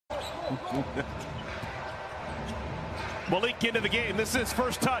Malik into the game. This is his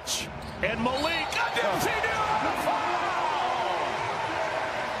first touch. And Malik, a doozy-doo on the foul!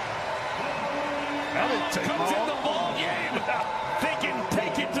 Comes in the ball game. Thinking,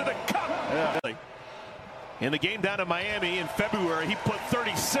 take it to the cup. Yeah. In the game down in Miami in February, he put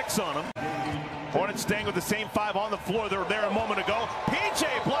 36 on them. Hornets staying with the same 5 on the floor. They were there a moment ago.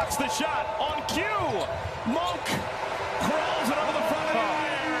 PJ blocks the shot on cue. Monk crawls it over the front of the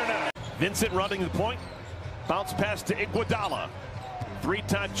iron. Vincent running the point. Bounce pass to Iguodala.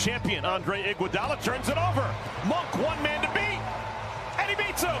 3-time champion Andre Iguodala turns it over. Monk, one man to beat. And he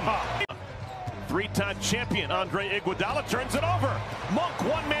beats him. 3-time champion Andre Iguodala turns it over. Monk,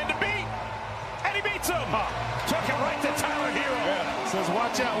 one man to beat. And he beats him. Took it right to Tyler Hero. Yeah. Says,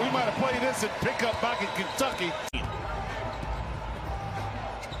 watch out. We might have played this at pickup back in Kentucky.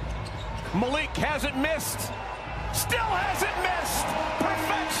 Malik hasn't missed. Still hasn't missed.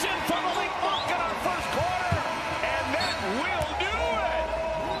 Perfection for Malik Monk in our first quarter. And that will do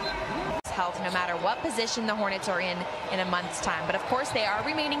it. Health, no matter what position the Hornets are in a month's time. But of course, they are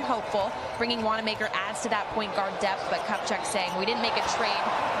remaining hopeful. Bringing Wanamaker adds to that point guard depth. But Kupchak saying we didn't make a trade,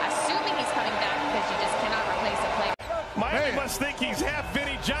 assuming he's coming back because you just cannot replace a player. Miami must think he's half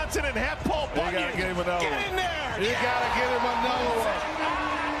Vinnie Johnson and half Paul Bunyan. You gotta get him another one. Get in there. You gotta get him another one.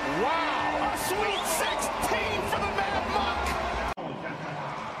 Wow. A sweet 16 for the Mad Monk.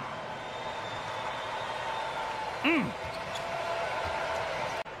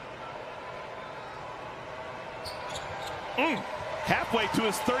 Halfway to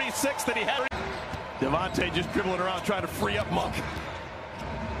his 36 that he had. Devontae just dribbling around trying to free up Monk.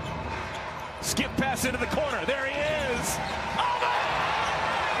 Skip pass into the corner. There he is. Oh, man!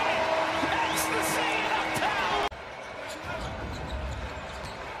 Ecstasy uptown.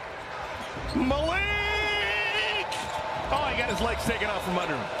 Malik! Oh, he got his legs taken off from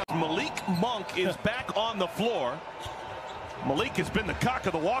under him. Malik Monk is back on the floor. Malik has been the cock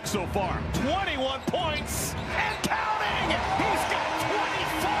of the walk so far. 21 points and counting. He's got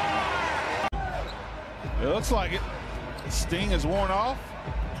 24. It looks like it. Sting is worn off.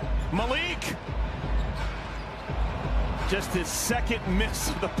 Malik. Just his second miss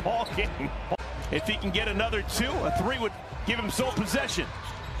of the ball game. If he can get another 2, a 3 would give him sole possession.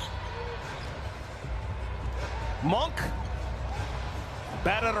 Monk.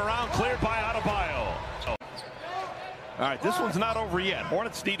 Batted around, cleared by Adebayo. All right, this one's not over yet.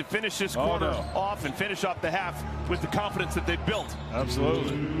 Hornets need to finish this quarter off and finish off the half with the confidence that they've built.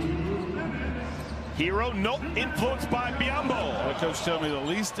 Absolutely. Hero, nope, influenced by Biyombo. The coach told me the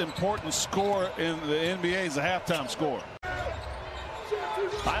least important score in the NBA is a halftime score.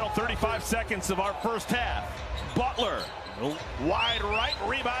 Final 35 seconds of our first half. Butler, wide right,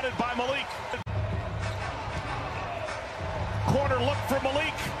 rebounded by Malik. Corner look for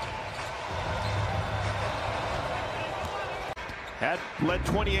Malik. Had led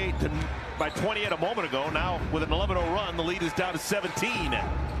 28 by 28 a moment ago. Now with an 11-0 run, the lead is down to 17.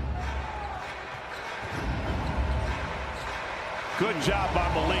 Good job by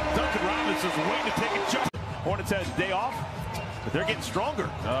Malik. Duncan Robinson's waiting to take a jump. Hornets had a day off, but they're getting stronger.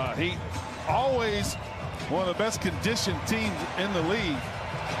 He always one of the best conditioned teams in the league.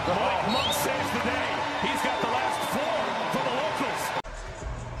 Malik Monk saves the day. He's got the last 4 for the locals.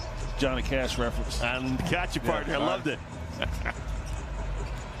 Johnny Cash reference. And got you, partner. I loved it.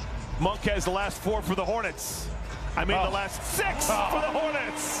 Monk has the last 4 for the Hornets. I mean the last 6 for the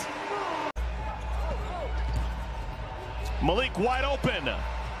Hornets. Malik wide open.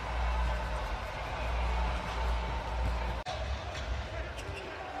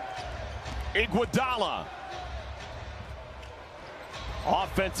 Iguodala.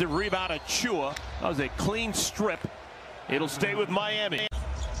 Offensive rebound at Chua. That was a clean strip. It'll stay with Miami.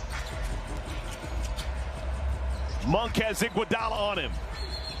 Monk has Iguodala on him.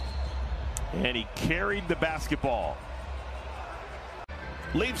 And he carried the basketball.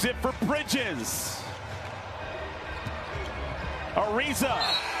 Leaves it for Bridges. Ariza.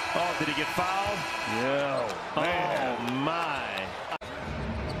 Oh, did he get fouled? Yeah. Man. Oh, my.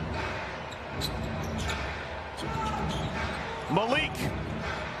 Malik.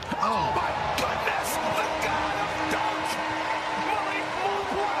 Oh, my